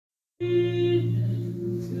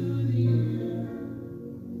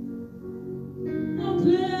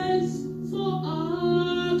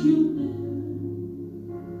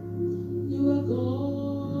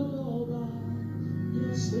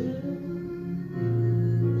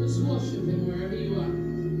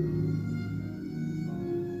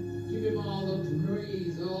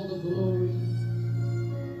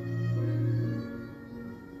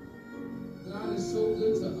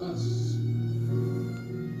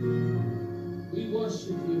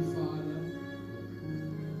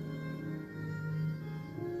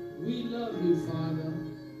love you, Father.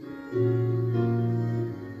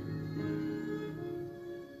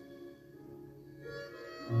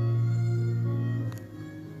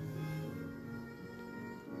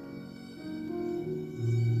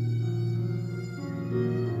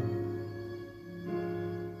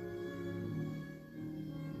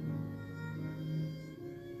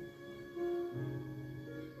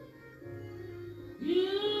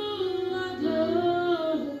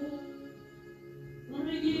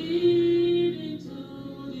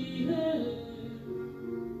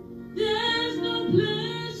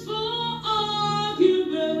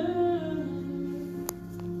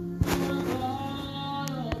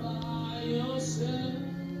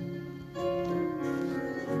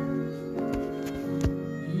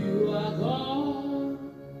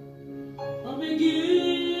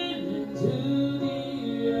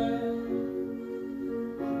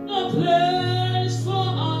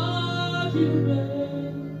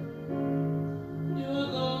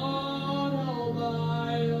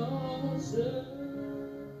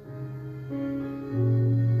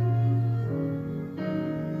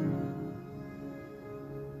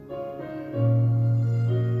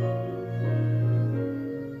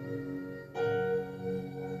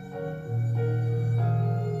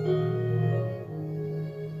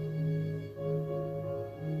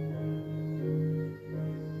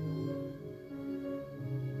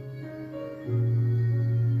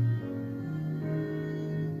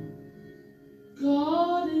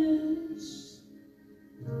 God is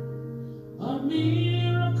a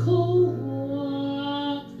miracle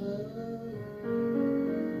worker.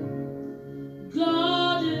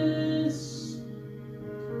 God is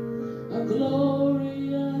a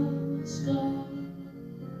glorious God.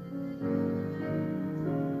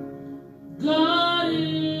 God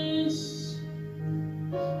is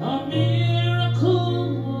a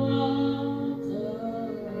miracle worker.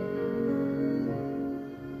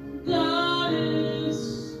 God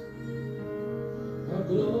is a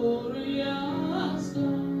glorious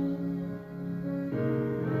God.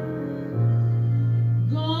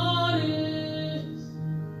 God is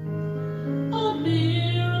a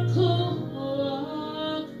miracle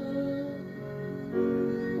worker.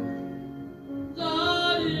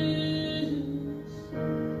 God is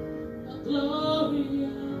a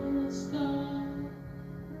glorious God.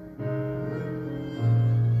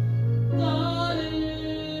 God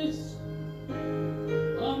is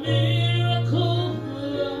a miracle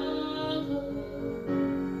worker.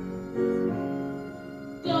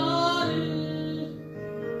 God is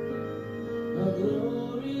a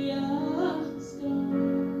glorious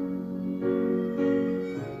God.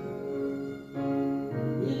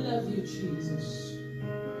 We love you, Jesus.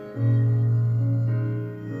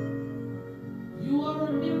 You are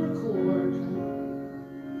a miracle worker.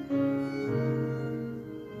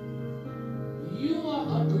 You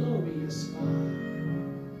are a glorious God.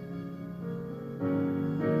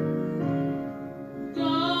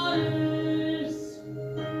 God is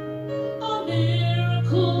a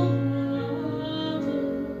miracle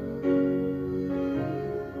worker.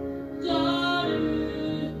 God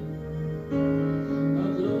is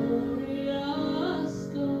a glorious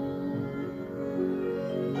God.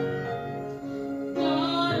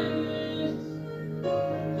 God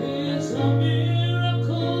is a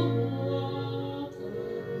miracle worker.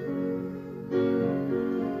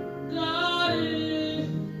 God is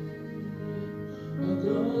a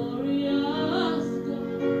glorious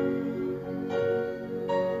God.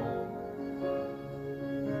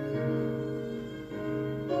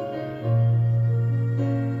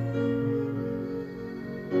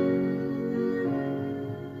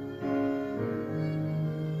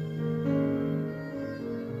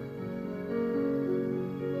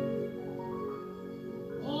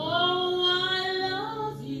 Oh, I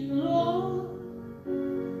love you, Lord.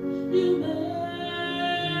 You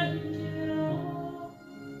make it all.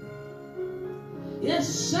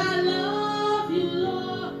 Yes, I love you,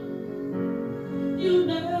 Lord. You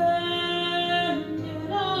make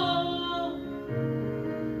it all.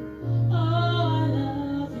 Oh, I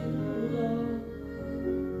love you, Lord.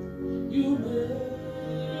 You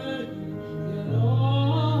make it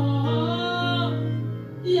all.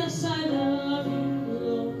 Yes, I love you,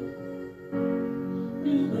 Lord.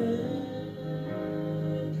 You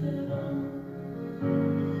make it all.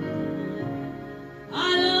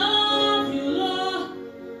 I love you, Lord.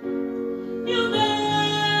 You make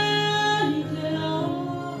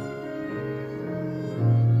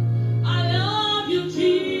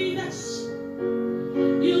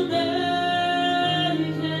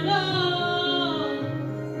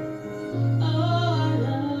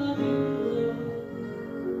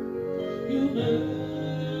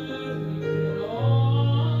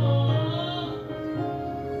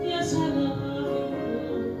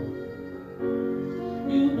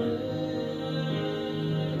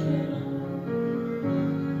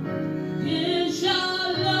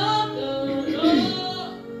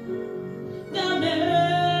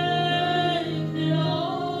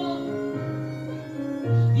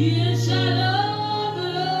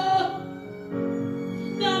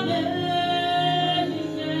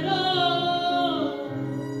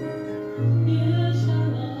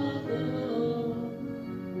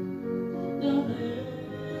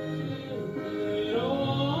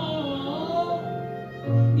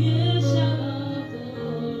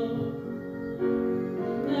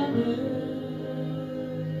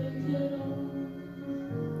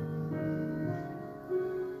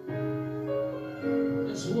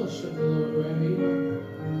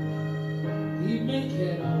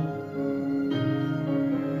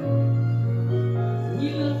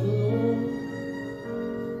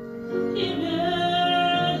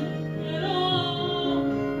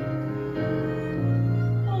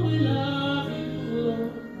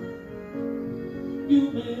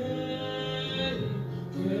You make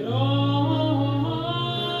it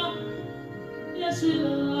all. Yes, we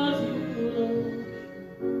love you, Lord.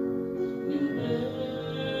 You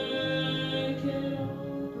make it all.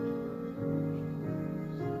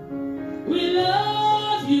 We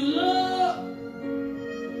love you, Lord.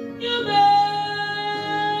 You make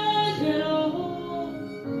it all.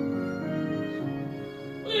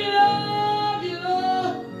 We love you,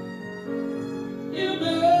 Lord. You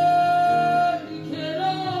make it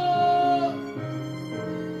all.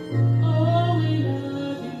 Oh, we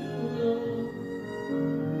love you, Lord.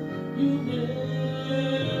 You make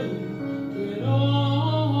it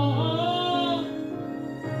all.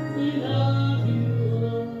 We love you,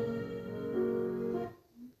 Lord.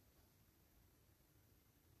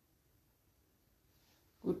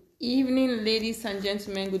 Good evening, ladies and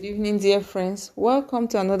gentlemen. Good evening, dear friends. Welcome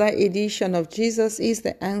to another edition of Jesus is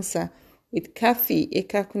the Answer with Kathy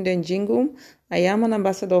Ekakunde Njingum. I am an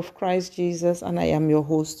ambassador of Christ Jesus and I am your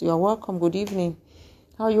host. You are welcome. Good evening.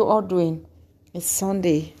 How are you all doing? It's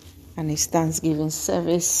Sunday and it's Thanksgiving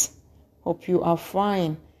service. Hope you are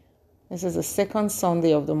fine. This is the second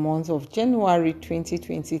Sunday of the month of January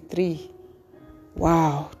 2023.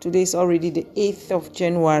 Wow, today is already the 8th of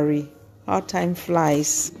January. How time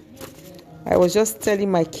flies. I was just telling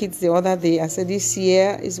my kids the other day, I said this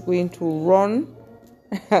year is going to run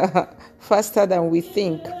faster than we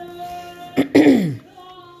think.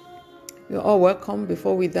 You're all welcome.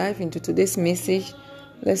 Before we dive into today's message,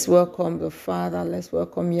 let's welcome the Father, let's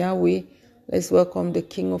welcome Yahweh, let's welcome the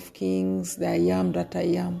King of Kings, the I am that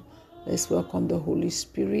I am. Let's welcome the Holy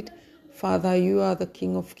Spirit. Father, you are the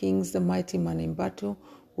King of Kings, the mighty man in battle.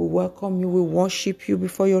 We welcome you, we worship you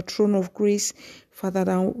before your throne of grace. Father,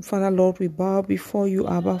 Lord, we bow before you,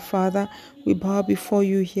 Abba, Father. We bow before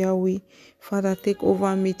you, Yahweh. Father, take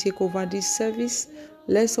over me, take over this service.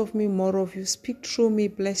 Less of me, more of you. Speak through me,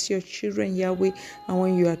 bless your children, Yahweh. And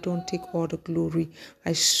when you are done, take all the glory.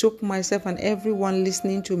 I soak myself and everyone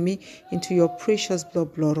listening to me into your precious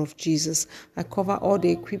blood of Jesus. I cover all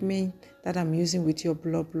the equipment that I'm using with your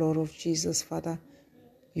blood of Jesus, Father.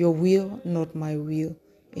 Your will, not my will.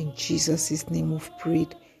 In Jesus' name we've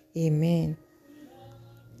prayed. Amen.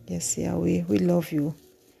 Yes, Yahweh, we love you.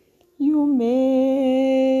 You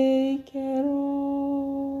make it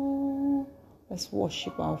all. Let's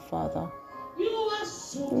worship our Father. You are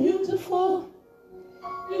so beautiful.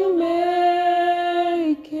 You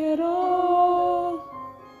make it all.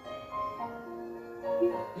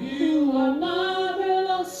 You are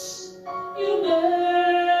marvelous. You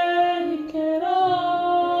make it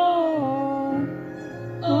all.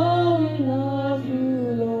 Oh, we love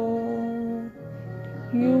you, Lord.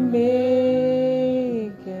 You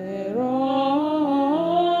make it all.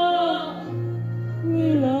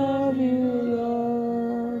 We love you,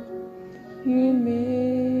 Lord. You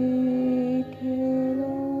make it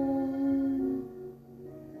all.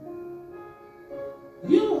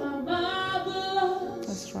 You are marvelous.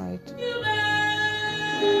 That's right. You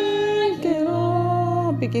make it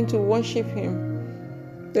all. Begin to worship Him.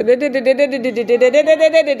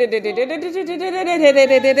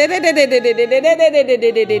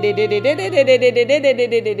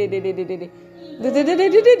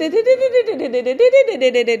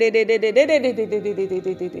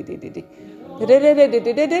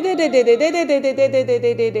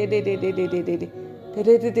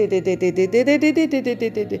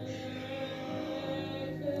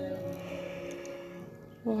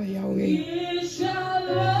 Oh, Yahweh.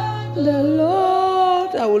 The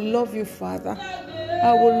Lord, I will love you, Father.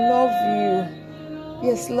 I will love you.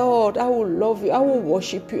 Yes, Lord, I will love you. I will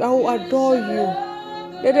worship you. I will adore you.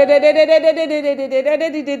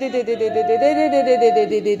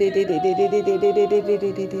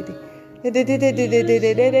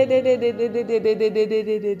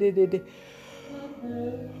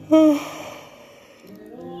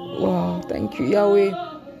 Wow, thank you, Yahweh.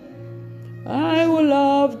 I will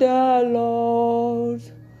love the Lord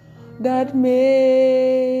that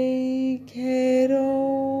make it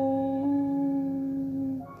all.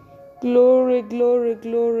 Glory, glory,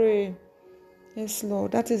 glory. Yes,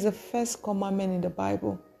 Lord. That is the first commandment in the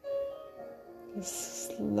Bible. Yes,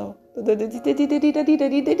 Lord.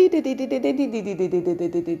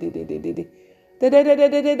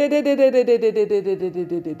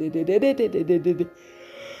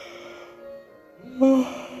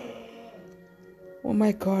 Oh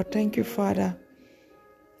my God, thank you, Father.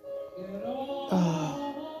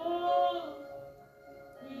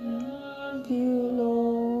 You,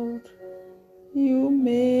 Lord, you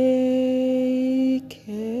make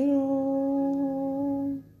it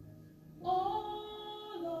all.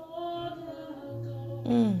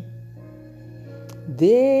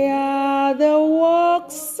 They are the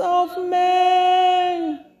works of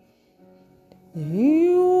men.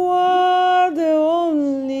 You are the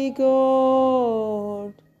only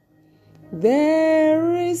God.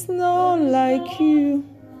 There is none like you.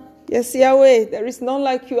 Yes, Yahweh, there is none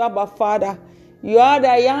like you, Abba Father. You are the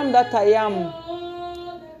I am that I am.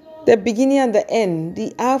 The beginning and the end,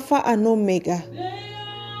 the Alpha and Omega.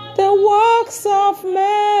 The works of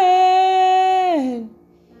men.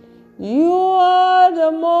 You are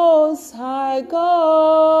the Most High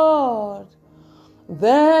God.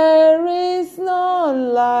 There is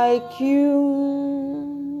none like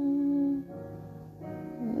you.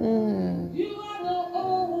 You are the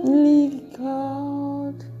only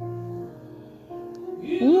God.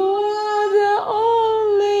 You are the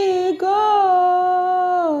only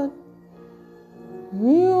God.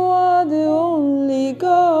 You are the only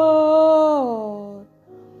God.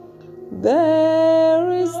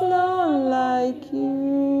 There is none like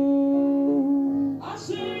you.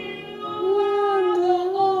 You are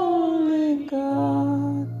the only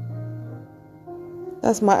God.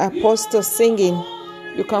 That's my apostle singing.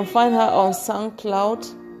 You can find her on SoundCloud.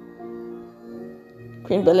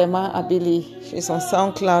 Queen Belema Abili. She's on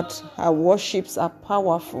SoundCloud. Her worships are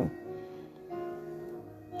powerful.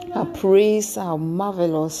 Her praise are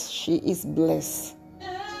marvelous. She is blessed.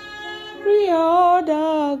 Every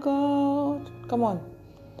other God. Come on.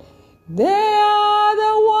 They are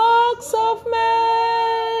the works of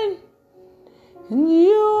men. And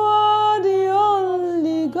you are the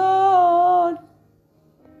only God.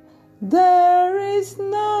 There is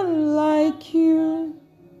none like you.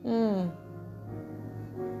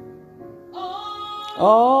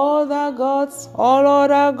 All other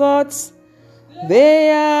gods, they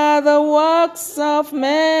are the works of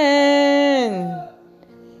men.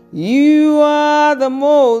 You are the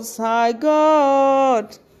Most High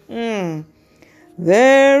God.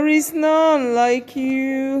 There is none like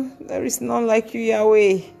you. There is none like you,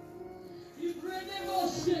 Yahweh.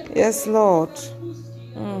 Yes, Lord.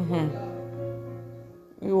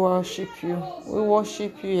 We worship you. We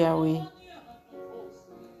worship you, Yahweh.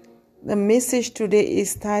 The message today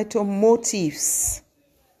is titled Motives.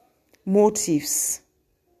 Motives.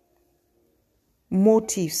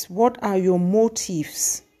 Motives. What are your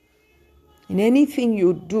motives? In anything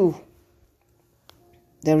you do,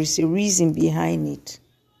 there is a reason behind it.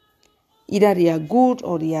 Either they are good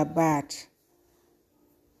or they are bad.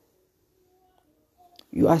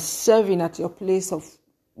 You are serving at your place of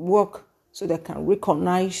work so they can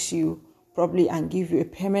recognize you, probably, and give you a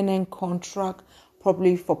permanent contract,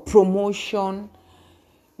 probably for promotion.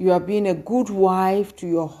 You are being a good wife to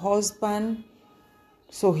your husband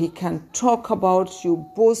so he can talk about you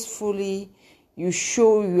boastfully. You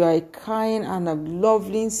show you are a kind and a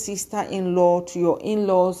loving sister-in-law to your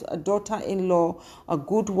in-laws, a daughter-in-law, a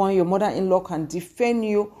good one. Your mother-in-law can defend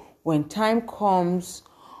you when time comes.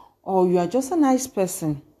 Or you are just a nice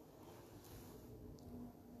person.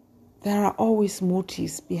 There are always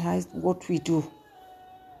motives behind what we do.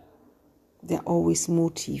 There are always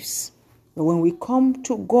motives. But when we come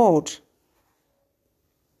to God,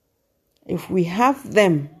 if we have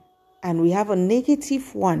them and we have a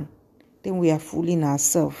negative one, then we are fooling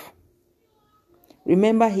ourselves.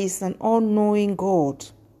 Remember, He's an all-knowing God.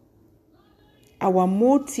 Our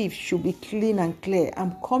motive should be clean and clear.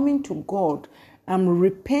 I'm coming to God. I'm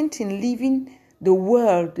repenting, leaving the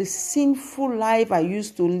world, the sinful life I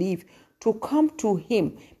used to live, to come to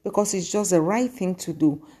Him because it's just the right thing to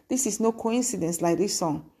do. This is no coincidence like this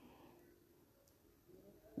song.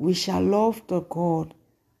 We shall love the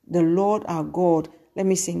Lord our God. Let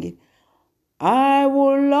me sing it. I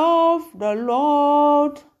will love the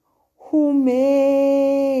Lord who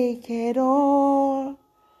made it all.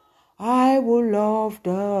 I will love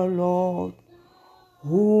the Lord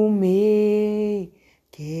who made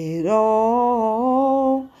it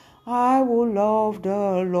all. I will love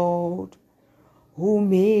the Lord who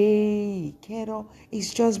made it all.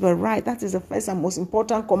 It's just but right. That is the first and most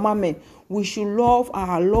important commandment. We should love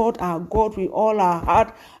our Lord, our God with all our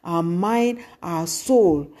heart, our mind, our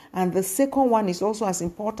soul. And the second one is also as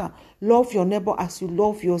important. Love your neighbor as you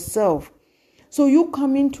love yourself. So you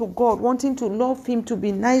coming to God, wanting to love Him, to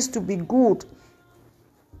be nice, to be good,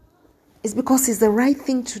 it's because it's the right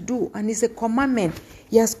thing to do. And it's a commandment.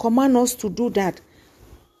 He has commanded us to do that.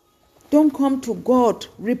 Don't come to God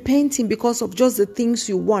repenting because of just the things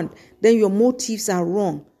you want. Then your motives are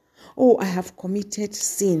wrong. Oh, I have committed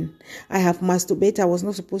sin. I have masturbated. I was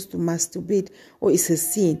not supposed to masturbate. Oh, it's a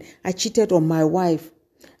sin. I cheated on my wife.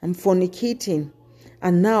 I'm fornicating.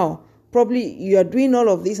 And now Probably you are doing all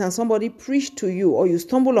of this and somebody preached to you, or you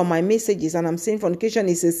stumble on my messages and I'm saying fornication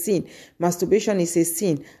is a sin, masturbation is a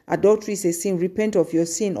sin, adultery is a sin, repent of your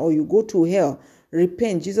sin or you go to hell.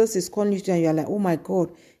 Repent. Jesus is calling you to, and you're like, oh my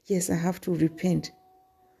God, yes, I have to repent.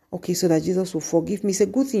 Okay, so that Jesus will forgive me. It's a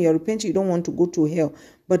good thing you're repenting, you don't want to go to hell.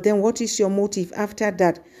 But then what is your motive after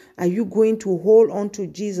that? Are you going to hold on to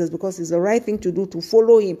Jesus because it's the right thing to do, to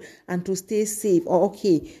follow him and to stay safe? Or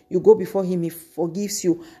okay, you go before him, he forgives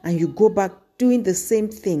you, and you go back doing the same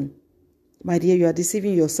thing. My dear, you are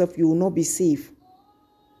deceiving yourself. You will not be safe.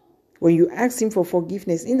 When you ask him for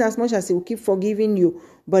forgiveness, in as much as he will keep forgiving you,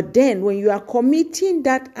 but then when you are committing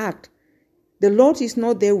that act, the Lord is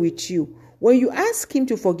not there with you. When you ask him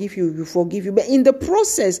to forgive you, you forgive you. But in the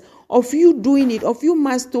process of you doing it, of you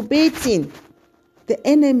masturbating, the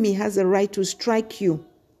enemy has a right to strike you.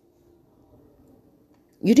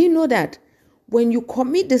 You didn't know that? When you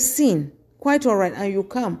commit the sin, quite all right, and you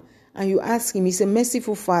come and you ask him, he's a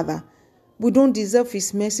merciful Father. We don't deserve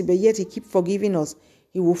his mercy, but yet he keeps forgiving us.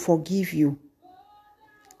 He will forgive you.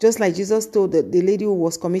 Just like Jesus told the lady who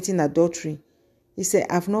was committing adultery. He said,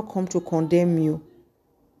 I've not come to condemn you.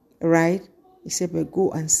 Right? He said, but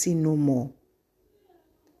go and sin no more.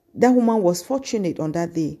 That woman was fortunate on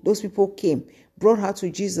that day. Those people came, brought her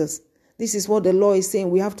to Jesus. This is what the law is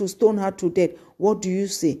saying. We have to stone her to death. What do you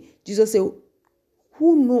say? Jesus said,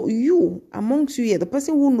 who know you, amongst you here, the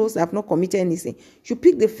person who knows I have not committed anything, should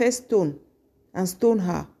pick the first stone and stone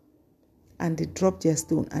her. And they dropped their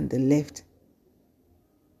stone and they left.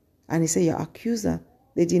 And he said, your accuser,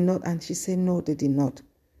 they did not. And she said, no, they did not.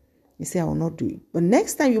 He said, I will not do it. But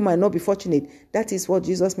next time you might not be fortunate. That is what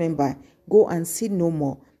Jesus meant by go and sin no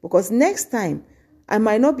more. Because next time I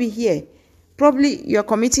might not be here. Probably you're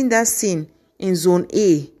committing that sin in zone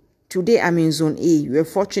A. Today I'm in zone A. You were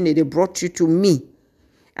fortunate. They brought you to me.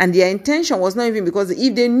 And their intention was not even because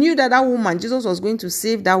if they knew that woman, Jesus was going to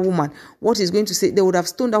save that woman, what he's going to say, they would have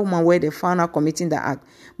stoned that woman where they found her committing the act.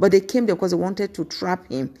 But they came there because they wanted to trap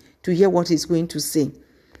him to hear what he's going to say.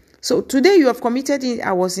 So today you have committed it,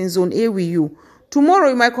 I was in zone A with you. Tomorrow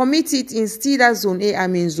you might commit it instead of zone A,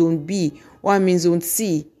 I'm in zone B or I'm in zone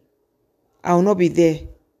C. I will not be there.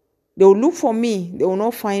 They will look for me. They will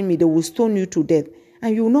not find me. They will stone you to death.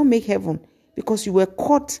 And you will not make heaven because you were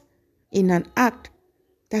caught in an act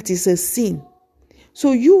that is a sin.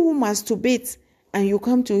 So you who masturbate and you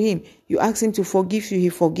come to him, you ask him to forgive you, he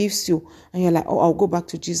forgives you. And you're like, oh, I'll go back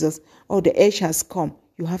to Jesus. Oh, the edge has come.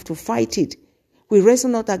 You have to fight it. We wrestle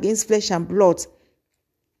not against flesh and blood,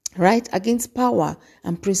 right? Against power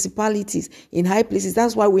and principalities in high places.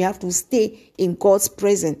 That's why we have to stay in God's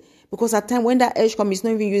presence. Because at times when that edge comes, it's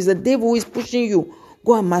not even you. It's the devil who is pushing you.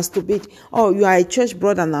 Go and masturbate. Oh, you are a church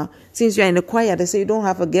brother now. Since you are in the choir, they say you don't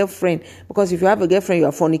have a girlfriend. Because if you have a girlfriend, you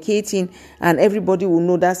are fornicating and everybody will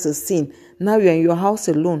know that's a sin. Now you are in your house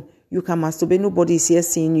alone. You can masturbate. Nobody is here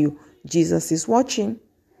seeing you. Jesus is watching.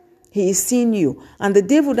 He is seeing you. And the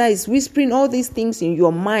devil that is whispering all these things in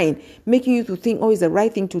your mind, making you to think, oh, it's the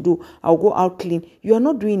right thing to do. I'll go out clean. You are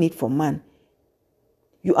not doing it for man.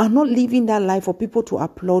 You are not living that life for people to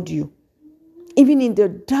applaud you. Even in the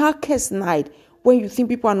darkest night, when you think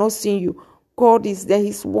people are not seeing you, God is there.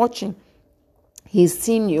 He's watching. He's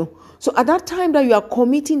seeing you. So at that time that you are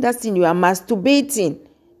committing that sin, you are masturbating,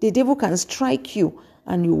 the devil can strike you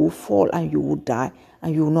and you will fall and you will die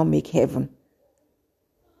and you will not make heaven.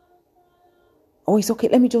 Oh, it's okay.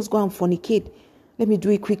 Let me just go and fornicate. Let me do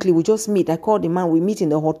it quickly. We just meet. I call the man. We meet in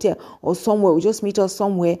the hotel or somewhere. We just meet us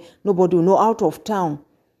somewhere. Nobody will know, out of town.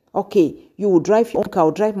 Okay, you will drive your car.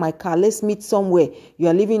 I'll drive my car. Let's meet somewhere. You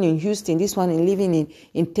are living in Houston. This one is living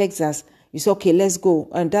in Texas. You say, okay, let's go.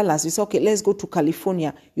 And Dallas. You say, okay, let's go to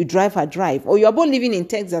California. You drive, I drive. Or you are both living in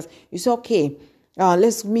Texas. You say, okay,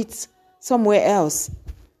 let's meet somewhere else.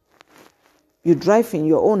 You drive in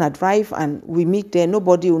your own, I drive, and we meet there.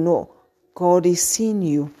 Nobody will know. God is seeing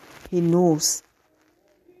you. He knows.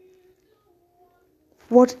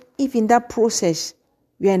 What if in that process,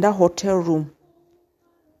 you are in that hotel room,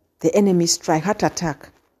 the enemy strike, heart attack,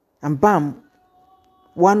 and bam,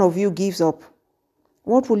 one of you gives up?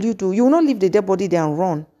 What will you do? You will not leave the dead body there and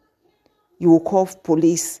run. You will call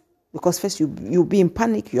police because first you'll be in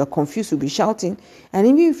panic, you are confused, you'll be shouting. And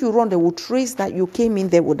even if you run, they will trace that you came in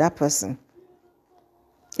there with that person.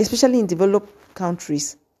 Especially in developed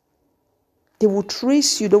countries. They will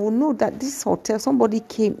trace you. They will know that this hotel, somebody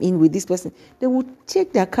came in with this person. They will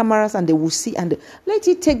take their cameras and they will see. And let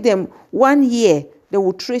it take them 1 year. They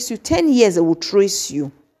will trace you. 10 years, they will trace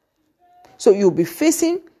you. So you'll be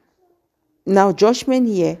facing now judgment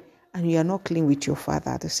here. And you are not clean with your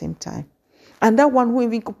Father at the same time. And that one who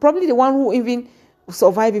even, probably the one who even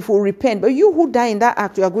survive if we repent. But you who die in that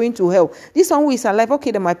act, you are going to hell. This one who is alive,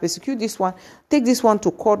 okay, they might persecute this one, take this one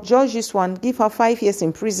to court, judge this one, give her 5 years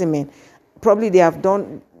imprisonment. Probably they have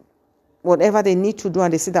done whatever they need to do,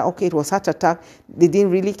 and they say that, okay, it was heart attack, they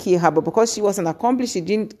didn't really kill her, but because she was an accomplice, she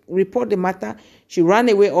didn't report the matter, she ran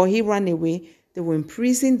away or he ran away, they will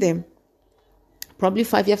imprison them. Probably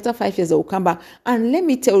 5 years, after 5 years, they will come back. And let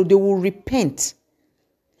me tell you, they will repent.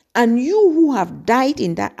 And you who have died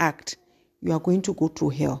in that act, you are going to go to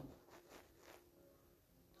hell.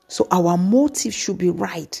 So our motive should be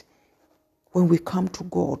right when we come to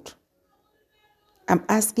God. I'm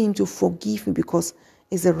asking him to forgive me because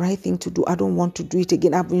it's the right thing to do. I don't want to do it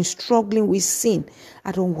again. I've been struggling with sin.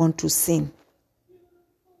 I don't want to sin.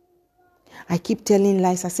 I keep telling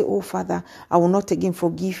lies. I say, oh, Father, I will not again,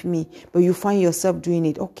 forgive me. But you find yourself doing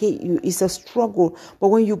it. Okay, it's a struggle. But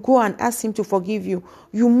when you go and ask him to forgive you,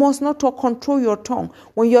 you must not talk, control your tongue.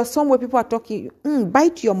 When you're somewhere, people are talking,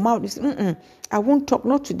 bite your mouth. You say, I won't talk,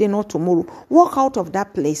 not today, not tomorrow. Walk out of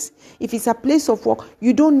that place. If it's a place of work,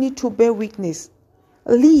 you don't need to bear witness.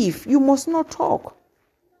 Leave. You must not talk.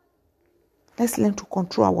 Let's learn to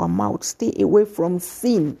control our mouth. Stay away from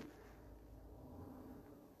sin.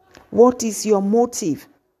 What is your motive?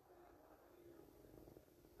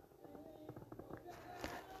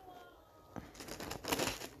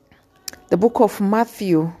 The book of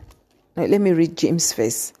Matthew. Now, let me read James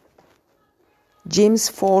first. James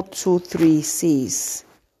 4:2-3 says,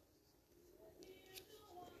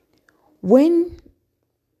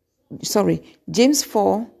 James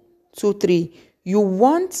 4:2-3. You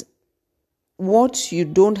want what you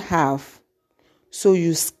don't have, so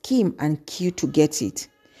you scheme and kill to get it.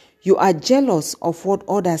 You are jealous of what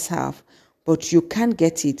others have, but you can't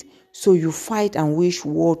get it, so you fight and wish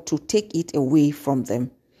war to take it away from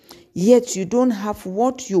them. Yet you don't have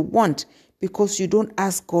what you want because you don't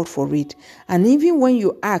ask God for it. And even when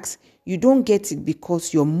you ask, you don't get it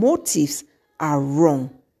because your motives are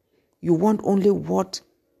wrong. You want only what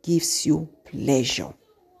gives you pleasure.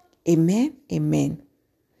 Amen. Amen.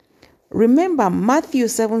 Remember, Matthew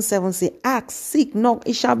 7:7 says, ask, seek, knock,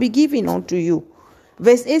 it shall be given unto you.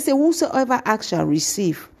 Verse 8 says, whosoever asks shall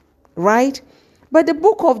receive. Right? But the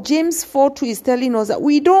book of James 4:2 is telling us that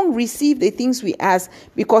we don't receive the things we ask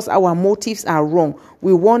because our motives are wrong.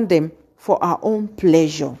 We want them for our own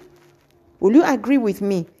pleasure. Will you agree with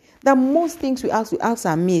me that most things we ask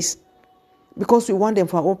amiss because we want them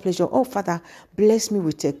for our own pleasure? Oh, Father, bless me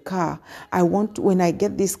with a car. I want, when I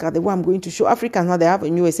get this car, the way I'm going to show Africans now, they have a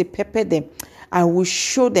new way, say, pepper them. I will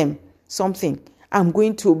show them something. I'm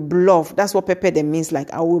going to bluff. That's what pepper them means.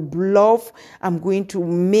 Like, I will bluff. I'm going to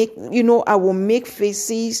make, I will make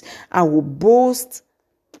faces. I will boast.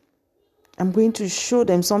 I'm going to show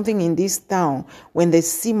them something in this town. When they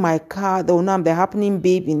see my car, they'll know I'm the happening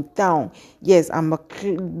babe in town. Yes, I'm a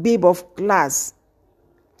babe of class.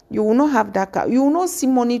 You will not have that car. You will not see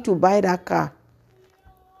money to buy that car.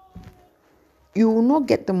 You will not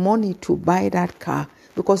get the money to buy that car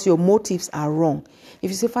because your motives are wrong. If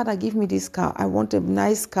you say, Father, give me this car. I want a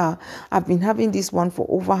nice car. I've been having this one for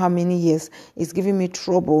over how many years? It's giving me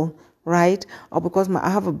trouble, right? Or because I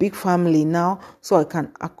have a big family now, so I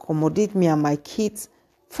can accommodate me and my kids.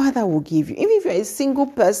 Father will give you. Even if you're a single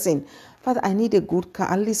person, Father, I need a good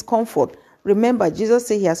car, at least comfort. Remember, Jesus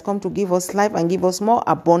said he has come to give us life and give us more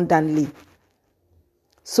abundantly.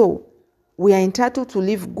 So, we are entitled to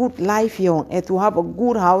live good life here on earth, to have a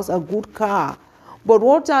good house, a good car. But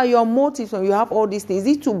what are your motives when you have all these things?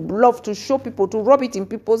 Is it to bluff, to show people, to rub it in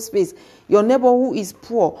people's face? Your neighbor who is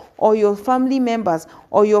poor, or your family members,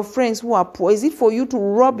 or your friends who are poor, is it for you to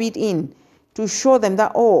rub it in, to show them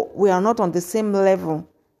that, oh, we are not on the same level?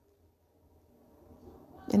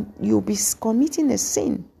 And you'll be committing a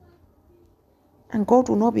sin. And God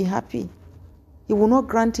will not be happy. He will not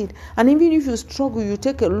grant it. And even if you struggle, you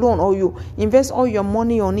take a loan or you invest all your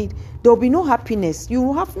money on it, there will be no happiness. You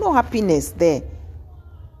will have no happiness there.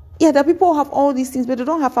 Yeah, the people have all these things, but they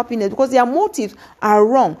don't have happiness because their motives are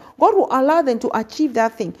wrong. God will allow them to achieve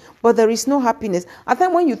that thing, but there is no happiness. At the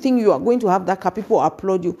time when you think you are going to have that car, people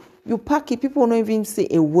applaud you. You pack it, people will not even say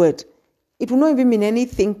a word. It will not even mean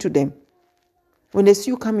anything to them. When they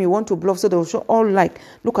see you come, you want to bluff, so they'll show all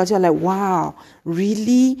look at you like, wow,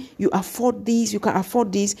 really? You afford this? You can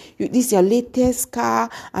afford this? This is your latest car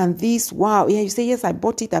and this, wow. Yeah, you say, yes, I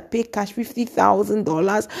bought it. I paid cash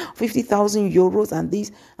 $50,000, 50,000 euros and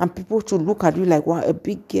this. And people to look at you like, wow, a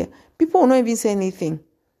big gear. People will not even say anything.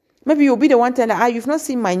 Maybe you'll be the one telling, you've not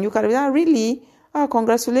seen my new car. Really?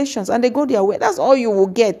 Congratulations. And they go their way. That's all you will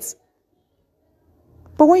get.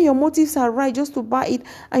 But when your motives are right, just to buy it,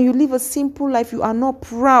 and you live a simple life, you are not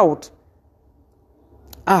proud.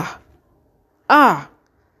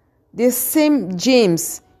 The same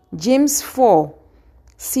James 4:6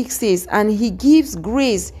 says, and he gives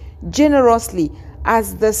grace generously,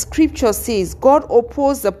 as the scripture says, God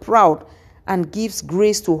opposes the proud and gives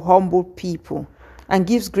grace to humble people, and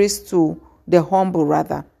gives grace to the humble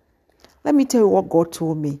rather. Let me tell you what God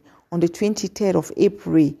told me on the 23rd of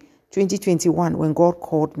April 2021 when God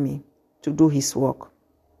called me to do his work.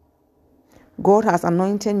 God has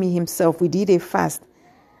anointed me himself. We did a fast.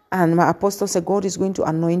 And my apostle said, God is going to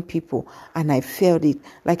anoint people. And I felt it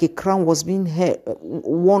like a crown was being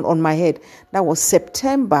worn on my head. That was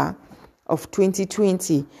September of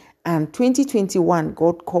 2020. And 2021,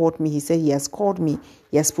 God called me. He said, he has called me.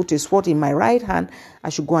 He has put a sword in my right hand. I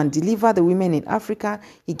should go and deliver the women in Africa.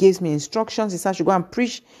 He gives me instructions. He said, I should go and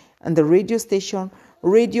preach on the radio station,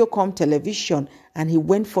 Radiocom television. And he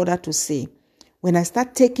went further to say, when I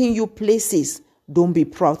start taking you places, don't be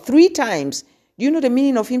proud. 3 times. Do you know the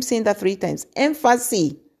meaning of him saying that 3 times?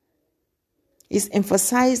 Emphasis. Is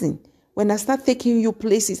emphasizing. When I start taking you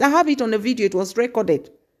places. I have it on the video. It was recorded.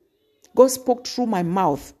 God spoke through my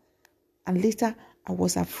mouth. And later, I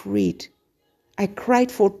was afraid. I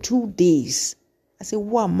cried for 2 days. I said,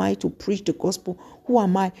 who am I to preach the gospel? Who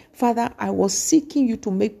am I? Father, I was seeking you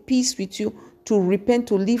to make peace with you, to repent,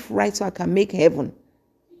 to live right so I can make heaven.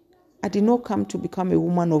 I did not come to become a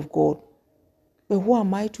woman of God. But who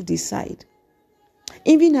am I to decide?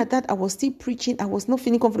 Even at that, I was still preaching. I was not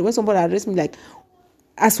feeling comfortable. When somebody addressed me like,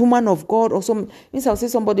 as woman of God, or some, means I'll say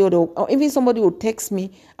somebody, or even somebody would text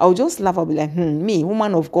me, I'll just laugh. I'll be like, me,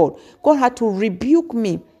 woman of God. God had to rebuke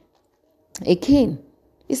me again.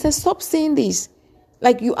 He said, stop saying this.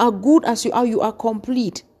 Like, you are good as you are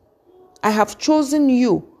complete. I have chosen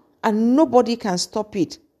you, and nobody can stop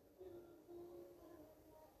it.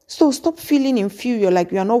 So stop feeling inferior,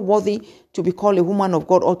 like you are not worthy to be called a woman of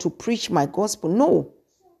God or to preach my gospel. No.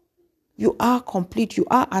 You are complete. You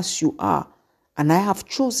are as you are. And I have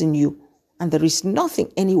chosen you. And there is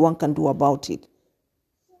nothing anyone can do about it.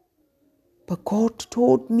 But God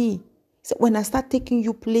told me, he said, when I start taking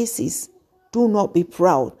you places, do not be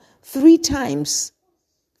proud. 3 times.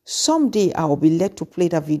 Someday I will be led to play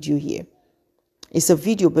that video here. It's a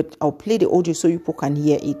video, but I'll play the audio so you people can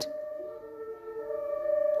hear it.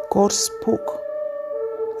 God spoke.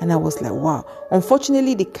 And I was like, wow.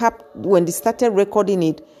 Unfortunately, when they started recording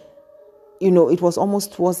it, it was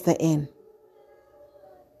almost towards the end.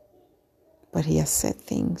 But he has said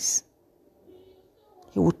things.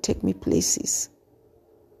 He would take me places.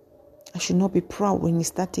 I should not be proud when he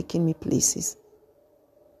start taking me places.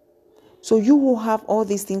 So you who have all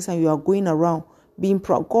these things and you are going around being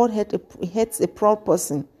proud, God hates a proud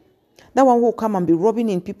person. That one who will come and be rubbing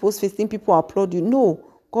in people's face, think people applaud you. No,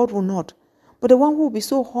 God will not. But the one who will be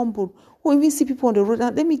so humble, who even see people on the road,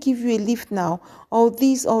 let me give you a lift now, or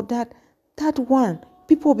this or that. That one,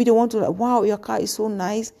 people will be the one to like, wow, your car is so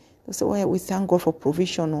nice. They'll say, well, we thank God for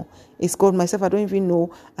provision. Or it's God, myself, I don't even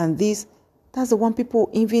know. And that's the one people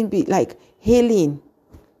even be like hailing.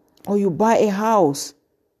 Or you buy a house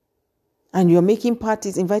and you're making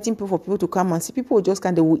parties, inviting people for people to come and see. People will just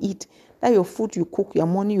come, they will eat. That your food you cook, your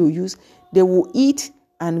money you use, they will eat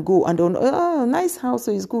and go. And they'll, oh, nice house,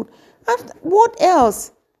 so it's good. And what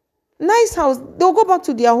else? Nice house. They'll go back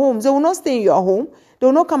to their homes. They will not stay in your home. They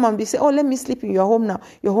will not come and say, oh, let me sleep in your home now.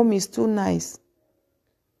 Your home is too nice.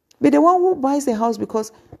 But the one who buys a house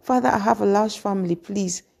because, Father, I have a large family,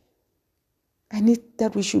 please. I need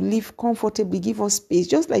that we should live comfortably, give us space.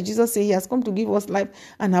 Just like Jesus said, he has come to give us life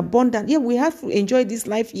and abundant. Yeah, we have to enjoy this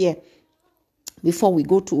life here before we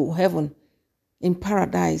go to heaven in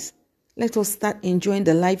paradise. Let us start enjoying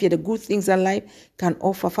the life here, the good things that life can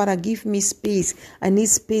offer. Father, give me space. I need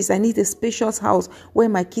space. I need a spacious house where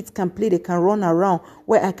my kids can play, they can run around,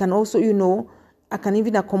 where I can also, I can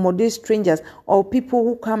even accommodate strangers or people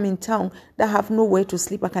who come in town that have nowhere to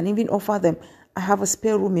sleep. I can even offer them, I have a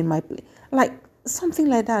spare room in my place. Like something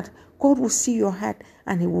like that. God will see your heart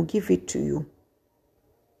and he will give it to you.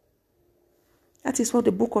 That is what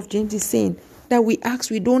the book of James is saying. That we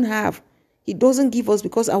ask, we don't have. He doesn't give us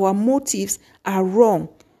because our motives are wrong.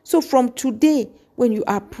 So from today, when you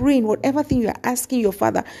are praying, whatever thing you are asking your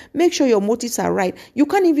Father, make sure your motives are right. You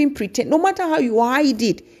can't even pretend. No matter how you hide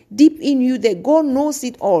it, deep in you, that God knows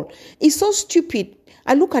it all. It's so stupid.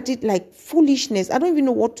 I look at it like foolishness. I don't even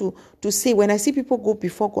know what to say when I see people go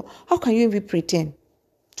before God. How can you even pretend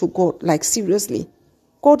to God? Like seriously.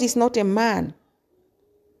 God is not a man.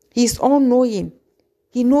 He is all-knowing.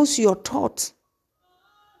 He knows your thoughts.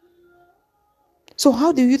 So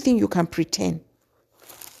how do you think you can pretend?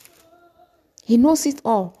 He knows it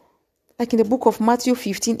all. Like in the book of Matthew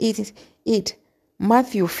 15:8.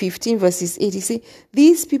 Matthew 15 verses 8, he says,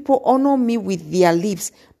 these people honor me with their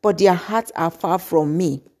lips, but their hearts are far from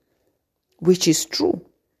me, which is true.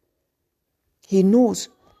 He knows.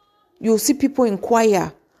 You'll see people in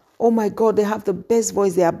choir. Oh my God, they have the best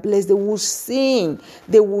voice. They are blessed. They will sing.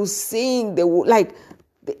 They are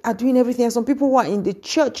doing everything. And some people who are in the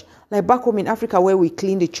church, like back home in Africa where we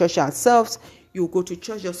clean the church ourselves, you go to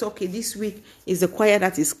church, you'll say, okay, this week is the choir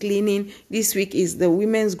that is cleaning. This week is the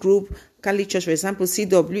women's group. Cali Church, for example,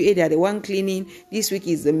 CWA, they are the one cleaning. This week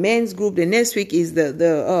is the men's group. The next week is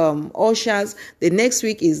the ushers. The next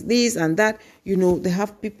week is this and that. They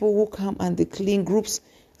have people who come and they clean groups.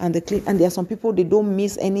 And there are some people, they don't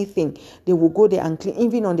miss anything. They will go there and clean.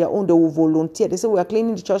 Even on their own, they will volunteer. They say, we are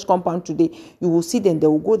cleaning the church compound today. You will see them. They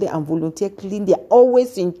will go there and volunteer, clean. They are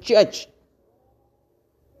always in church.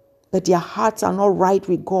 But their hearts are not right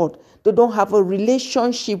with God. They don't have a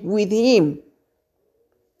relationship with Him.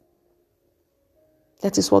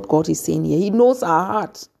 That is what God is saying here. He knows our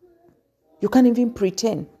hearts. You can't even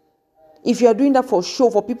pretend. If you are doing that for show,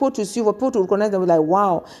 for people to see, for people to recognize them, like,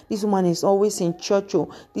 wow, this woman is always in church.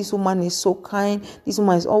 Oh, this woman is so kind. This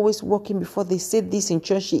woman is always working before they say this in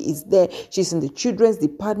church. She is there. She's in the children's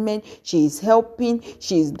department. She is helping.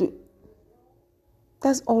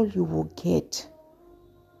 That's all you will get.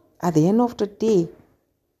 At the end of the day,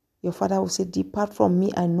 your Father will say, depart from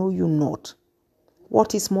me, I know you not.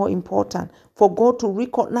 What is more important? For God to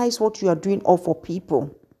recognize what you are doing all for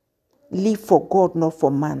people. Live for God, not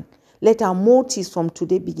for man. Let our motives from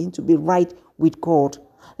today begin to be right with God.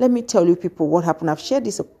 Let me tell you people what happened. I've shared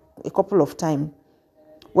this a couple of times.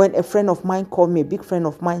 When a friend of mine called me, a big friend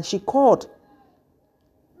of mine, she called.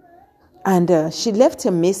 And she left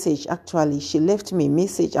a message, actually. She left me a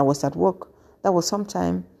message. I was at work. That was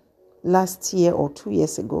sometime last year or 2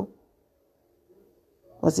 years ago.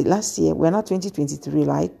 Was it last year? We're now 2023,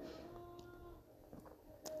 right?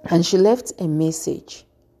 And she left a message.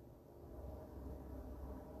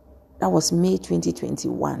 That was May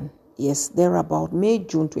 2021. Yes, thereabout May,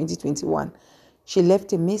 June 2021. She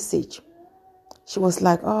left a message. She was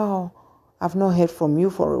like, oh, I've not heard from you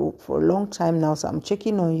for a long time now, so I'm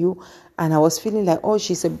checking on you. And I was feeling like, oh,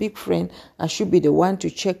 she's a big friend. I should be the one to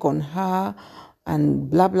check on her and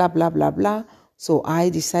blah, blah, blah, blah, blah. So I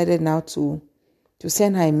decided now to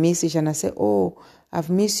send her a message. And I said, oh, I've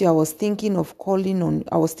missed you. I was thinking of putting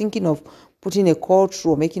a call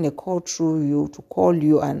through or making a call through you to call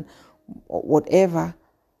you and whatever.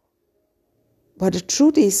 But the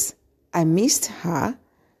truth is, I missed her.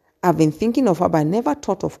 I've been thinking of her, but I never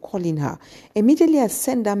thought of calling her. Immediately I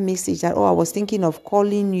sent that message that, oh, I was thinking of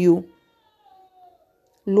calling you.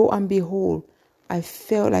 Lo and behold, I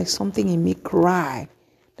felt like something in me cry.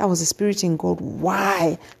 That was the Spirit in God.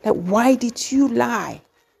 Why? Like, why did you lie?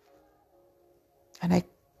 And I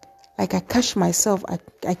catch myself.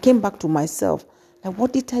 I came back to myself. Like,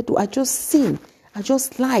 what did I do? I just sinned. I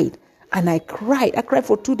just lied. And I cried. I cried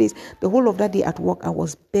for 2 days. The whole of that day at work, I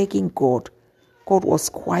was begging God. God was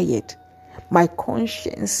quiet. My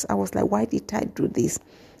conscience, I was like, why did I do this?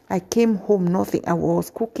 I came home, nothing. I was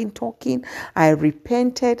cooking, talking. I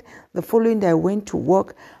repented. The following day, I went to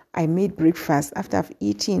work. I made breakfast. After I've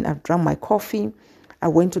eaten, I've drank my coffee. I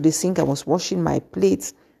went to the sink. I was washing my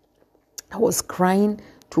plates. I was crying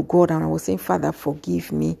to God and I was saying, Father,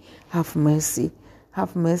 forgive me. Have mercy.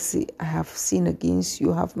 Have mercy. I have sinned against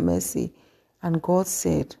you. Have mercy. And God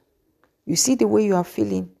said, you see the way you are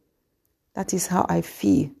feeling? That is how I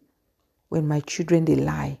feel when my children, they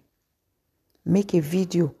lie. Make a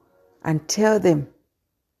video and tell them.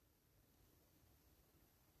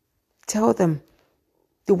 Tell them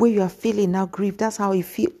the way you are feeling now, grief. That's how you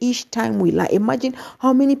feel each time we lie. Imagine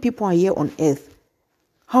how many people are here on earth.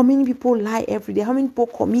 How many people lie every day? How many people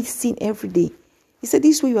commit sin every day? He said,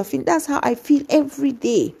 this way you are feeling. That's how I feel every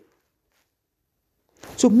day.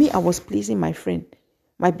 To me, I was pleasing my friend.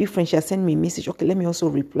 My big friend, she had sent me a message. Okay, let me also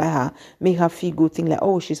reply her. Make her feel good. Think like,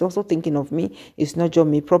 oh, she's also thinking of me. It's not just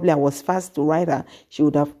me. Probably I was fast to write her. She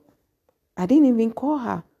would have. I didn't even call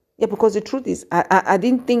her. Yeah, because the truth is, I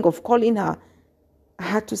didn't think of calling her. I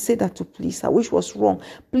had to say that to please her, which was wrong.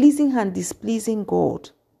 Pleasing her and displeasing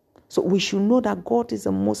God. So we should know that God is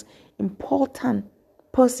the most important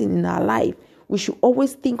person in our life. We should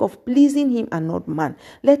always think of pleasing Him and not man.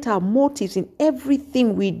 Let our motives in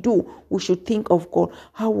everything we do, we should think of God.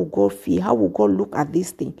 How will God feel? How will God look at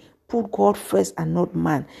this thing? Put God first and not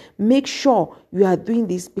man. Make sure you are doing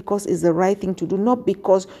this because it's the right thing to do, not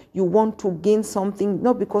because you want to gain something,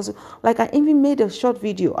 not because, like I even made a short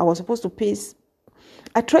video. I was supposed to paste.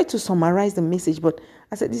 I tried to summarize the message, but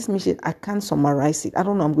I said, this message, I can't summarize it. I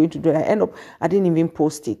don't know I'm going to do it. I didn't even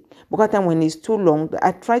post it. Because time when it's too long,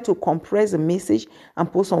 I try to compress the message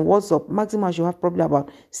and post on WhatsApp. Maximum, I should have probably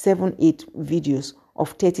about 7-8 videos of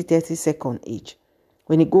 30 seconds each.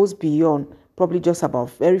 When it goes beyond, probably just about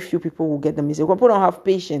very few people will get the message. People don't have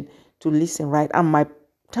patience to listen, right? And my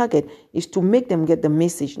target is to make them get the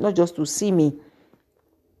message, not just to see me.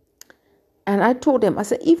 And I told them, I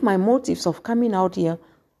said, if my motives of coming out here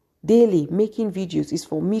daily, making videos, is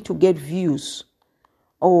for me to get views,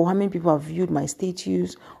 or how many people have viewed my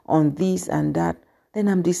status on this and that, then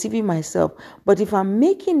I'm deceiving myself. But if I'm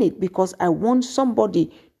making it because I want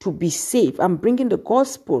somebody to be saved, I'm bringing the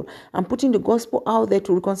gospel, I'm putting the gospel out there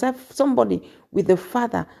to reconcile somebody with the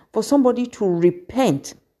Father, for somebody to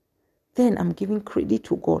repent, then I'm giving credit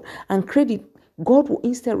to God. And credit, God will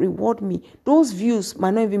instead reward me. Those views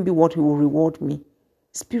might not even be what He will reward me.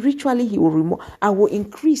 Spiritually, He will reward. I will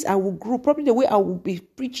increase, I will grow. Probably the way I will be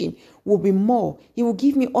preaching will be more. He will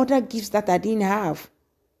give me other gifts that I didn't have.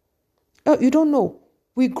 Oh, you don't know.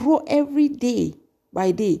 We grow every day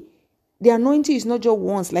by day. The anointing is not just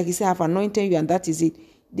once, like He said, I've anointed you and that is it.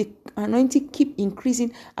 The anointing keep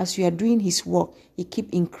increasing as you are doing His work. It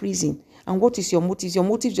keep increasing. And what is your motive? Your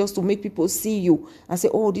motive just to make people see you and say,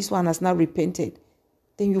 oh, this one has now repented.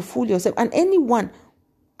 Then you fool yourself. And anyone,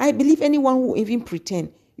 I believe anyone who even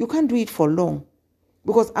pretend, you can't do it for long,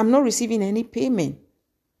 because I'm not receiving any payment.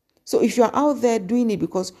 So if you're out there doing it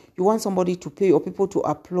because you want somebody to pay or people to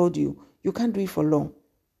applaud you, you can't do it for long.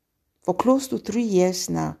 For close to 3 years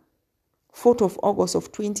now, 4th of August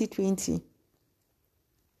of 2020,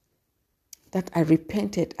 that I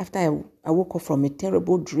repented after I woke up from a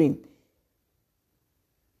terrible dream,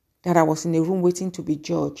 that I was in a room waiting to be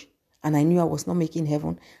judged, and I knew I was not making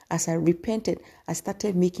heaven. As I repented, I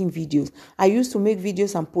started making videos. I used to make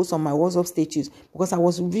videos and post on my WhatsApp status because I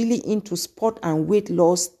was really into sport and weight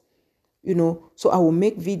loss, so I will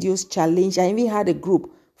make videos, challenge. I even had a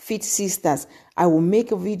group, Fit Sisters. I will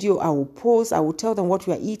make a video, I will post, I will tell them what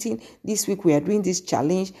we are eating. This week we are doing this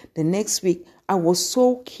challenge. The next week, I was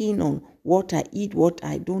so keen on what I eat, what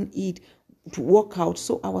I don't eat, to work out.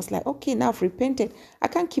 So I was like, okay, now I've repented. I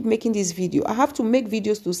can't keep making this video. I have to make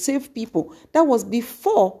videos to save people. That was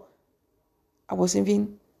before I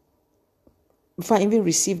even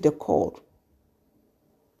received the call.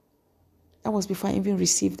 That was before I even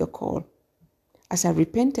received the call. As I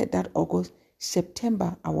repented that August,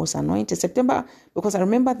 September, I was anointed. September, because I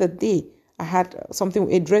remember the day I had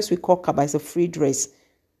a dress we call kaba. It's a free dress.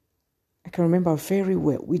 I can remember very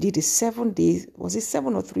well. We did a 7 days, was it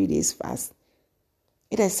 7 or 3 days fast?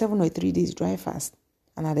 It is 7 or 3 days dry fast.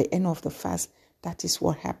 And at the end of the fast, that is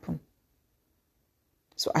what happened.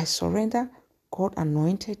 So I surrendered. God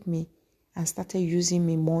anointed me and started using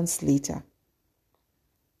me months later.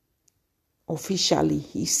 Officially,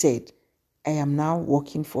 He said, I am now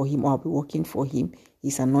working for Him, or I'll be working for Him.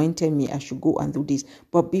 He's anointed me. I should go and do this.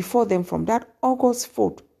 But before then, from that August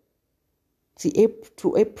 4th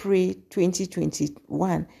to April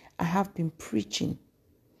 2021, I have been preaching.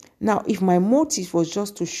 Now, if my motive was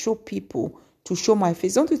just to show people, to show my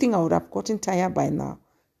face, don't you think I would have gotten tired by now?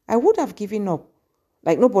 I would have given up.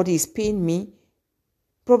 Like, nobody is paying me.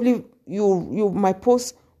 Probably you might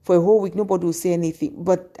post for a whole week, nobody will say anything.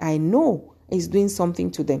 But I know it's doing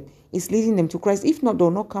something to them. It's leading them to Christ. If not,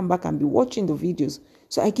 they'll not come back and be watching the videos.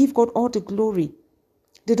 So I give God all the glory.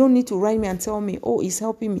 They don't need to write me and tell me, oh, it's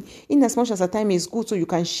helping me. In as much as the time is good, so you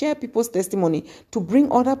can share people's testimony to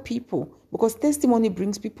bring other people. Because testimony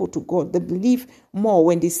brings people to God. They believe more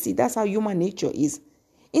when they see. That's how human nature is.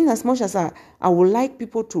 In as much as I would like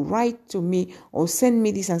people to write to me or send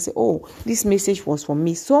me this and say, oh, this message was for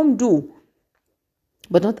me. Some do.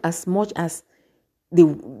 But not as much as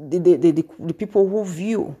the people who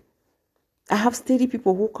view. I have steady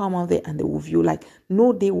people who come out there and they will view. Like,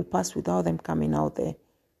 no day will pass without them coming out there.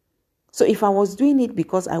 So if I was doing it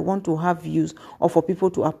because I want to have views or for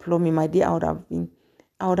people to applaud me, my day I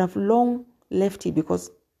would have long left it,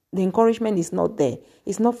 because the encouragement is not there.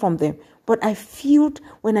 It's not from them. But I feel,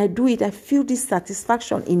 when I do it, I feel this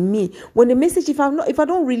satisfaction in me. When the message, if I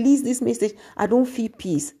don't release this message, I don't feel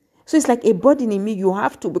peace. So it's like a burden in me. You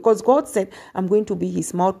have to, because God said I'm going to be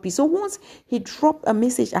His mouthpiece. So once He dropped a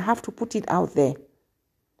message, I have to put it out there.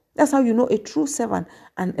 That's how you know a true servant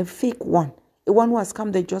and a fake one. A one who has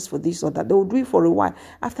come there just for this or that. They will do it for a while.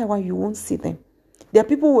 After a while, you won't see them. There are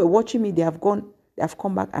people who were watching me. They have come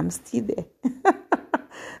back. I'm still there.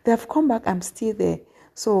 They have come back. I'm still there.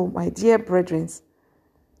 So, my dear brethren,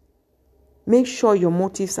 make sure your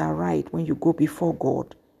motives are right when you go before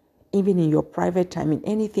God. Even in your private time, in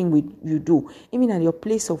anything you do, even at your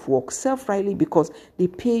place of work, self-rightly because they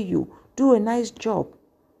pay you. Do a nice job.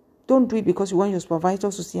 Don't do it because you want your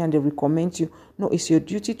supervisors to see and they recommend you. No, it's your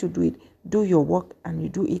duty to do it. Do your work and you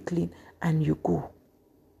do it clean and you go.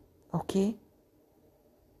 Okay?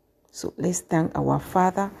 So let's thank our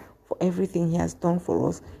Father for everything He has done for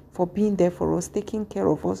us, for being there for us, taking care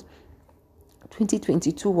of us.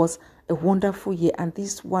 2022 was a wonderful year, and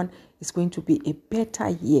this one is going to be a better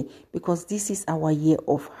year because this is our year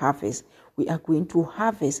of harvest. We are going to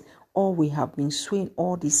harvest all we have been sowing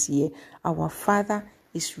all this year. Our Father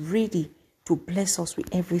is ready to bless us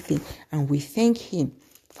with everything, and we thank Him.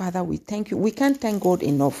 Father, we thank you. We can't thank God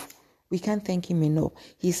enough. We can't thank Him enough.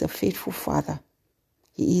 He is a faithful Father.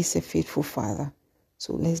 He is a faithful Father.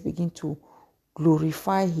 So let's begin to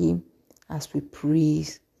glorify Him as we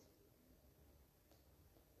praise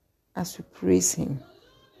Him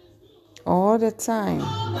all the time.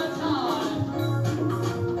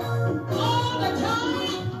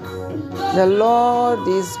 The Lord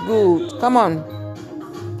is good. Come on.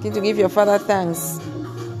 Begin to give your Father thanks.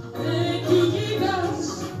 Thank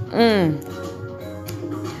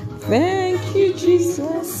you,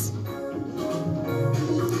 Jesus.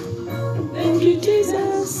 Thank you,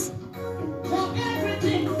 Jesus, for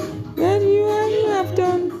everything that you have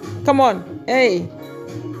done. Come on. Hey.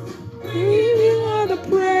 We give you all the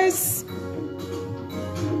praise.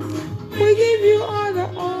 We give you all the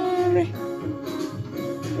honor.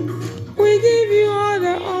 We give you all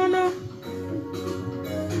the honor.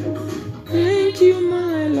 Thank you,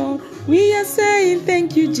 my Lord. We are saying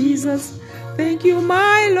thank you, Jesus. Thank you,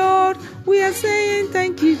 my Lord. We are saying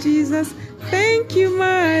thank you, Jesus. Thank you,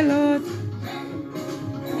 my Lord.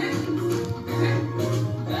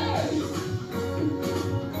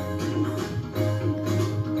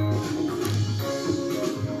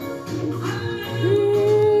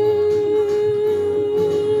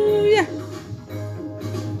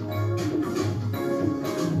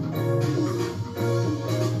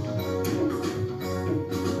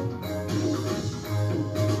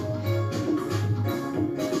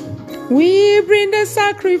 We bring the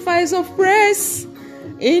sacrifice of praise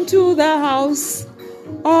into the house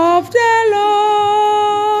of the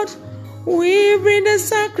Lord. We bring the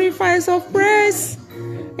sacrifice of praise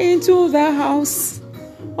into the house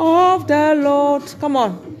of the Lord. Come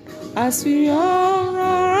on. As we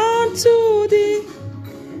honor unto thee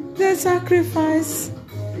the sacrifice,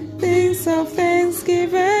 things of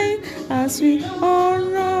thanksgiving. As we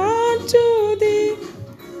honor unto thee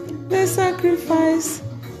the sacrifice,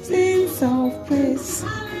 things of praise.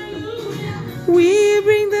 We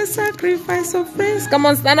bring the sacrifice of praise. Come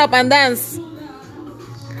on, stand up and dance.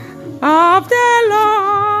 Of the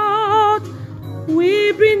Lord,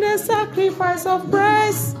 we bring the sacrifice of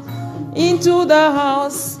praise into the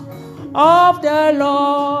house of the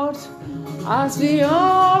Lord. As we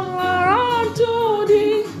honor unto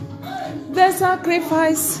thee the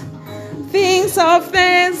sacrifice, things of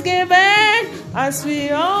thanksgiving. As we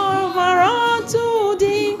offer unto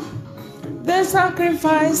thee the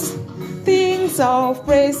sacrifice, things of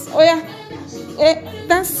praise. Oh yeah,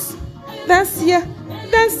 dance here,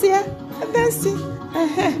 dance here, dance here.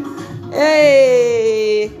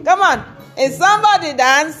 Hey, come on, is somebody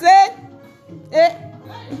dancing?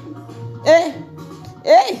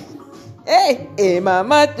 Hey,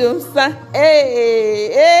 Mama Tumsa,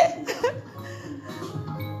 hey.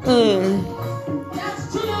 That's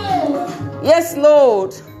true. Yes,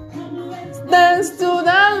 Lord. Dance to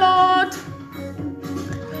the Lord.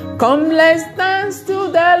 Come, let's dance to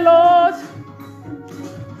the Lord.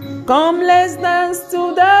 Come, let's dance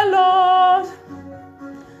to the Lord.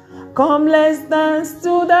 Come, let's dance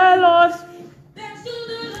to the Lord.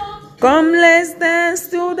 Come, let's dance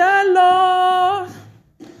to the Lord.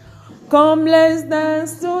 Come, let's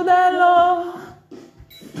dance to the Lord.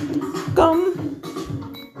 Come.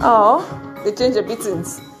 Oh, they change the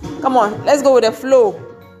beatings. Come on, let's go with the flow.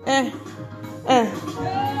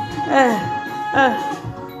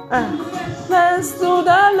 Dance to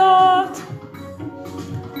the Lord.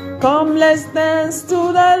 Come, let's dance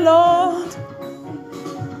to the Lord.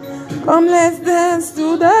 Come, let's dance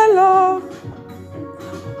to the Lord.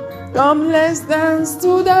 Come, let's dance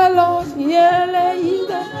to the Lord.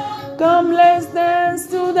 Come, let's dance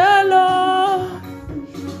to the Lord.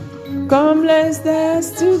 Come, let's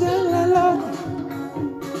dance to the Lord.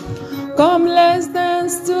 Come, let's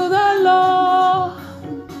dance to the Lord.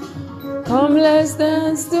 Come, let's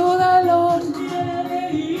dance to the Lord.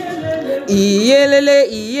 Iyelele,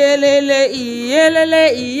 iyelele, iyelele,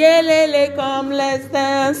 iyelele. Come, let's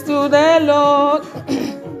dance to the Lord.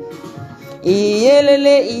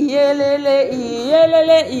 Iyelele, iyelele,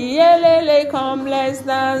 iyelele, iyelele. Come, let's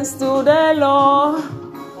dance to the Lord.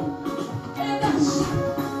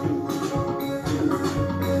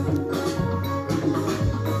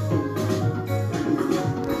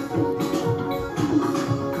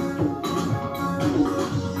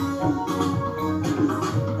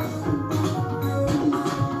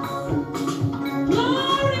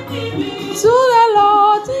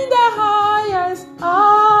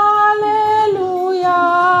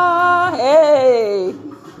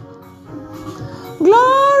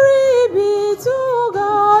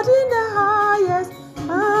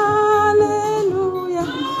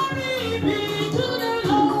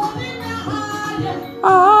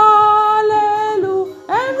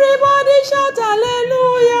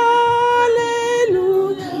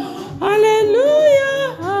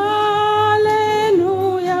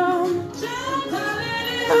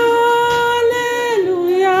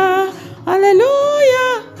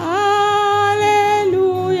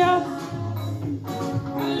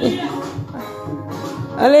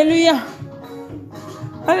 Hallelujah.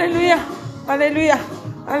 Hallelujah. Hallelujah.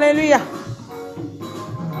 Hallelujah.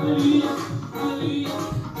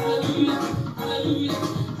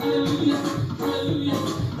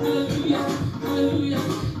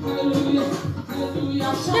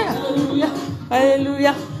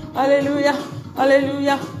 Hallelujah. Hallelujah.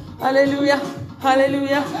 Hallelujah. Hallelujah.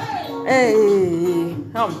 Hallelujah. Hey.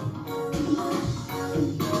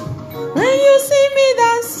 When you see me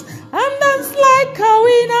dance, I'm dance like a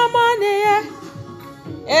winner money.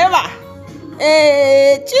 Eva.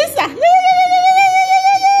 Hey, Jesus.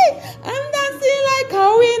 I'm dancing like a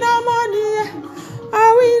winner money. A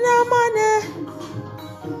winner money.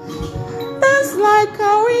 Dance like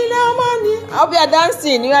a winner money. I'll be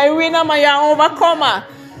dancing. You are a winner man. You are an overcomer.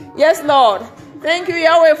 Yes, Lord. Thank you,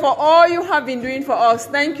 Yahweh, for all you have been doing for us.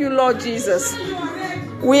 Thank you, Lord Jesus.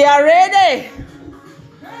 We are ready.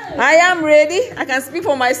 I am ready. I can speak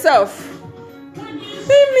for myself.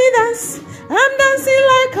 See me dance. I'm dancing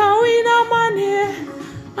like a winner money.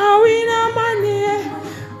 A winner money.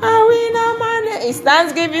 A winner money. It's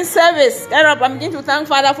Thanksgiving service. Get up. I'm beginning to thank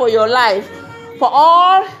Father for your life. For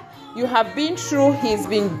all you have been through. He's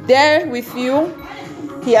been there with you.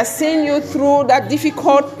 He has seen you through that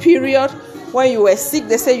difficult period when you were sick.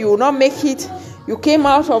 They said you will not make it. You came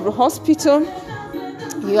out of the hospital.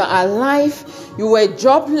 You are alive. You were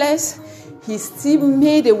jobless. He still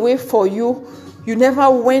made a way for you. You never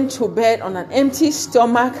went to bed on an empty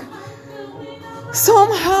stomach.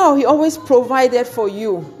 Somehow, He always provided for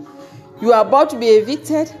you. You are about to be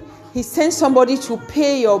evicted. He sent somebody to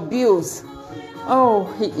pay your bills.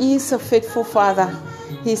 Oh, He is a faithful Father.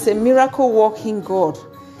 He's a miracle-working God.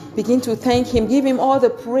 Begin to thank Him. Give Him all the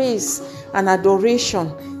praise and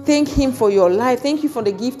adoration. Thank Him for your life. Thank you for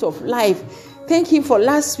the gift of life. Thank Him for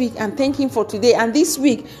last week and thank Him for today. And this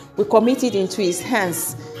week, we commit it into His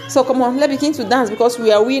hands. So come on, let's begin to dance because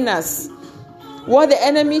we are winners. What the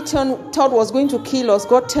enemy thought was going to kill us,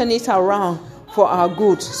 God turned it around for our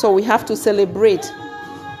good. So we have to celebrate.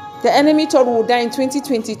 The enemy thought we would die in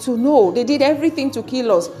 2022. No, they did everything to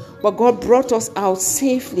kill us. But God brought us out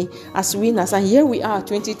safely as winners. And here we are,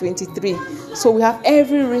 2023. So we have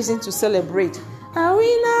every reason to celebrate. I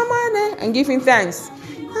win money and give Him thanks.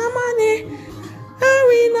 Money.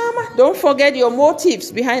 Don't forget your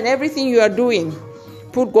motives behind everything you are doing.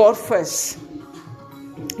 Put God first.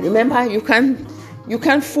 Remember, you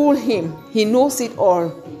can't fool Him. He knows it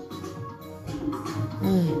all.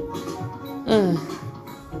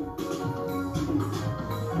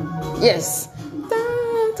 Yes.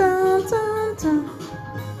 Dun, dun, dun, dun.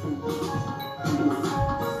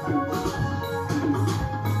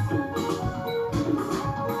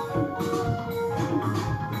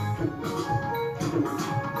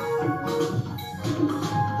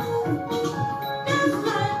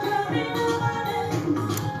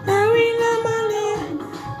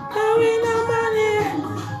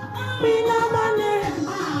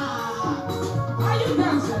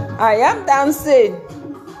 I am dancing.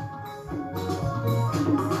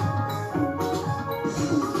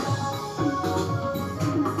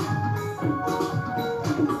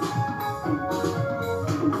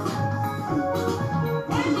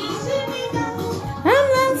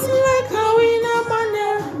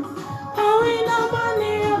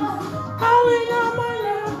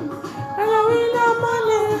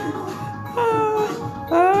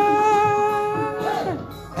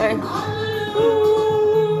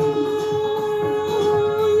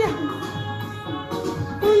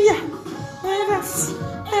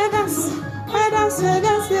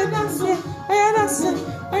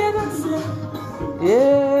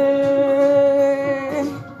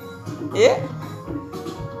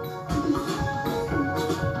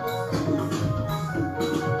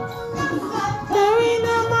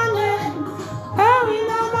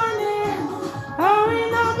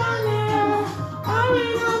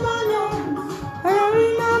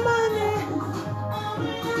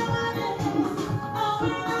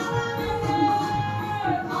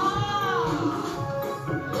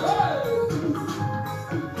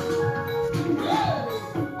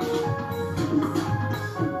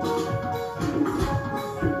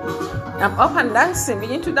 I'm up and dancing.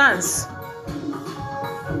 Begin to dance.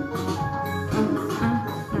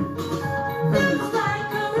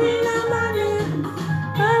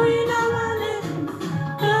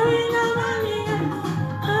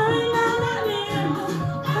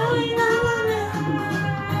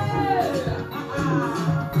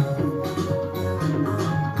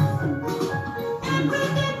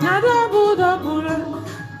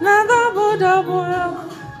 Nada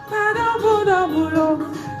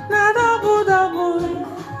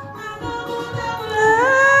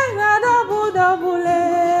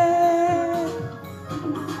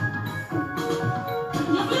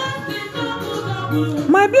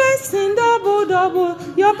My blessing double, double.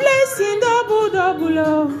 Your blessing double, double.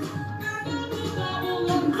 Oh.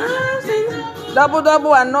 Double,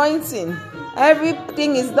 double anointing.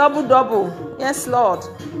 Everything is double, double. Yes, Lord.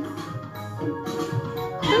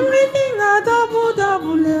 Everything a double,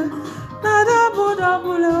 double. Na double,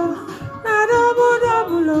 double. Na double,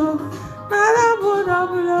 double. Na double,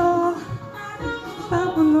 double.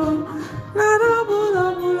 Double. Na double,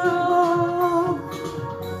 double.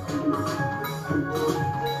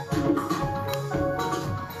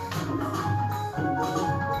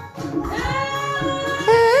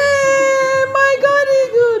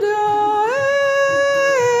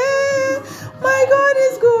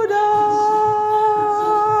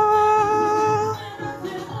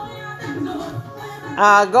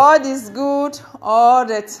 Our God is good all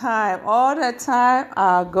the time. All the time,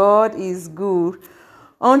 our God is good.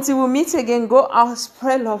 Until we meet again, go out,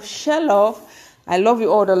 spread love, share love. I love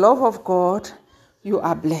you all. The love of God. You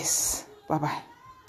are blessed. Bye-bye.